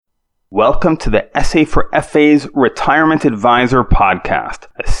Welcome to the Essay for FA's Retirement Advisor podcast,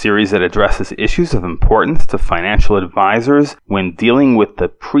 a series that addresses issues of importance to financial advisors when dealing with the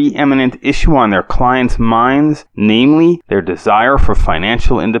preeminent issue on their clients' minds, namely their desire for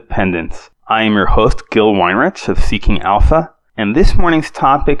financial independence. I am your host, Gil Weinrich of Seeking Alpha, and this morning's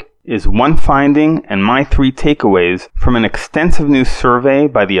topic is one finding and my 3 takeaways from an extensive new survey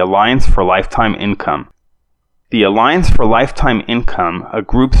by the Alliance for Lifetime Income. The Alliance for Lifetime Income, a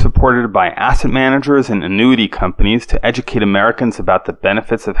group supported by asset managers and annuity companies to educate Americans about the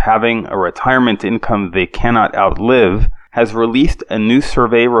benefits of having a retirement income they cannot outlive, has released a new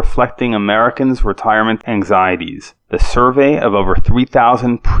survey reflecting Americans' retirement anxieties. The survey of over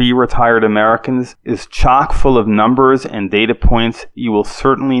 3,000 pre-retired Americans is chock full of numbers and data points you will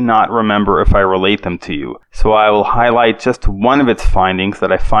certainly not remember if I relate them to you. So I will highlight just one of its findings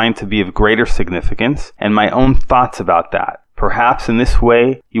that I find to be of greater significance and my own thoughts about that. Perhaps in this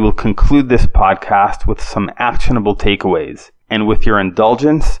way, you will conclude this podcast with some actionable takeaways. And with your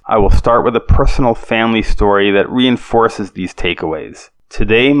indulgence, I will start with a personal family story that reinforces these takeaways.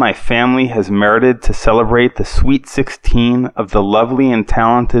 Today, my family has merited to celebrate the sweet 16 of the lovely and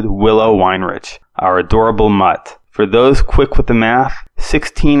talented Willow Weinrich, our adorable mutt. For those quick with the math,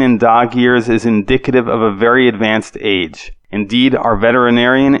 16 in dog years is indicative of a very advanced age. Indeed, our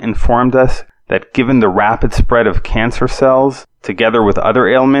veterinarian informed us that given the rapid spread of cancer cells, together with other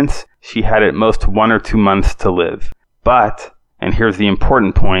ailments, she had at most 1 or 2 months to live. But, and here's the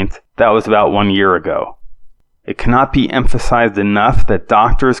important point, that was about 1 year ago. It cannot be emphasized enough that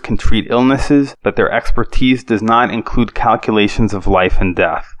doctors can treat illnesses, but their expertise does not include calculations of life and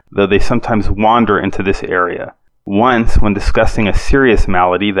death, though they sometimes wander into this area. Once, when discussing a serious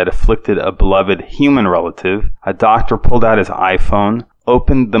malady that afflicted a beloved human relative, a doctor pulled out his iPhone,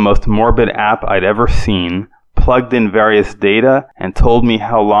 opened the most morbid app I'd ever seen, plugged in various data, and told me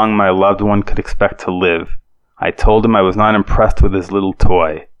how long my loved one could expect to live. I told him I was not impressed with his little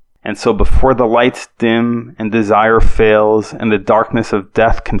toy. And so before the lights dim and desire fails and the darkness of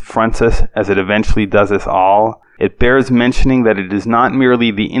death confronts us as it eventually does us all, it bears mentioning that it is not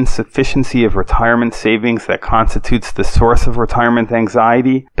merely the insufficiency of retirement savings that constitutes the source of retirement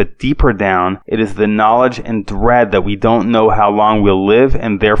anxiety, but deeper down, it is the knowledge and dread that we don't know how long we'll live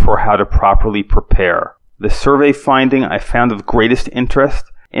and therefore how to properly prepare. The survey finding I found of greatest interest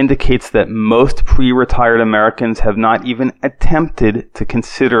indicates that most pre-retired Americans have not even attempted to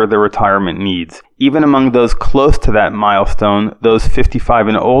consider their retirement needs. Even among those close to that milestone, those 55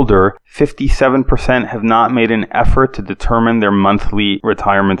 and older, 57% have not made an effort to determine their monthly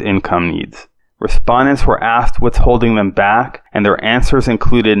retirement income needs. Respondents were asked what's holding them back, and their answers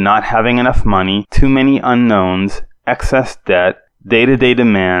included not having enough money, too many unknowns, excess debt, day-to-day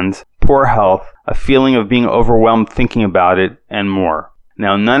demands, poor health, a feeling of being overwhelmed thinking about it, and more.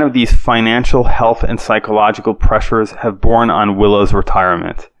 Now, none of these financial, health, and psychological pressures have borne on Willow's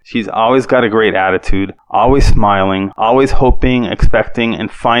retirement. She's always got a great attitude, always smiling, always hoping, expecting, and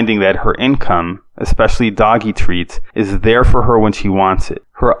finding that her income, especially doggy treats, is there for her when she wants it.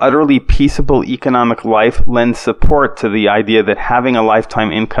 Her utterly peaceable economic life lends support to the idea that having a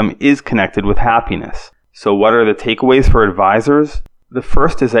lifetime income is connected with happiness. So what are the takeaways for advisors? The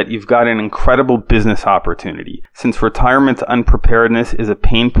first is that you've got an incredible business opportunity. Since retirement unpreparedness is a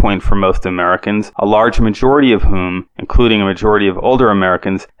pain point for most Americans, a large majority of whom, including a majority of older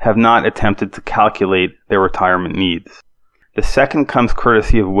Americans, have not attempted to calculate their retirement needs. The second comes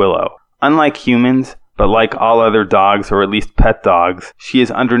courtesy of Willow. Unlike humans, but like all other dogs, or at least pet dogs, she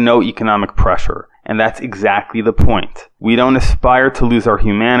is under no economic pressure. And that's exactly the point. We don't aspire to lose our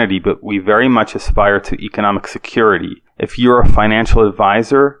humanity, but we very much aspire to economic security. If you're a financial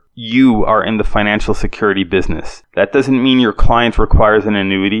advisor, you are in the financial security business. That doesn't mean your client requires an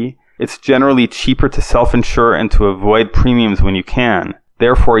annuity. It's generally cheaper to self-insure and to avoid premiums when you can.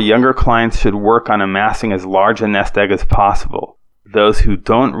 Therefore, younger clients should work on amassing as large a nest egg as possible. Those who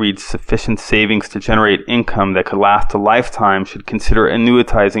don't reach sufficient savings to generate income that could last a lifetime should consider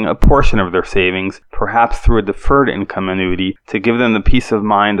annuitizing a portion of their savings, perhaps through a deferred income annuity, to give them the peace of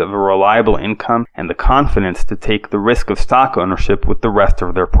mind of a reliable income and the confidence to take the risk of stock ownership with the rest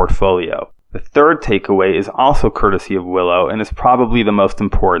of their portfolio. The third takeaway is also courtesy of Willow and is probably the most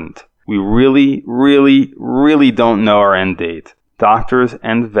important. We really don't know our end date. Doctors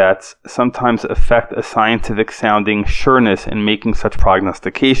and vets sometimes affect a scientific-sounding sureness in making such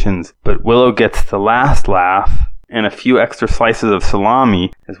prognostications, but Willow gets the last laugh and a few extra slices of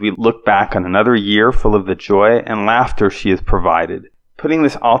salami as we look back on another year full of the joy and laughter she has provided. Putting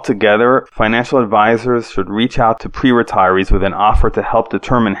this all together, financial advisors should reach out to pre-retirees with an offer to help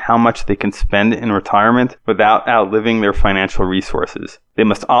determine how much they can spend in retirement without outliving their financial resources. They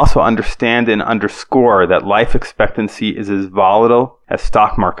must also understand and underscore that life expectancy is as volatile as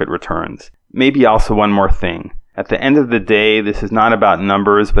stock market returns. Maybe also one more thing. At the end of the day, this is not about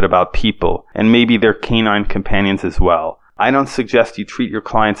numbers, but about people, and maybe their canine companions as well. I don't suggest you treat your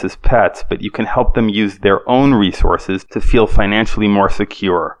clients as pets, but you can help them use their own resources to feel financially more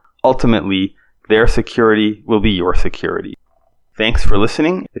secure. Ultimately, their security will be your security. Thanks for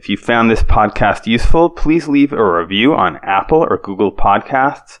listening. If you found this podcast useful, please leave a review on Apple or Google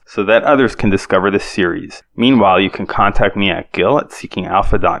Podcasts so that others can discover this series. Meanwhile, you can contact me at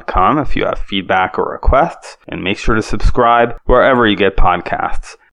gil@seekingalpha.com if you have feedback or requests, and make sure to subscribe wherever you get podcasts.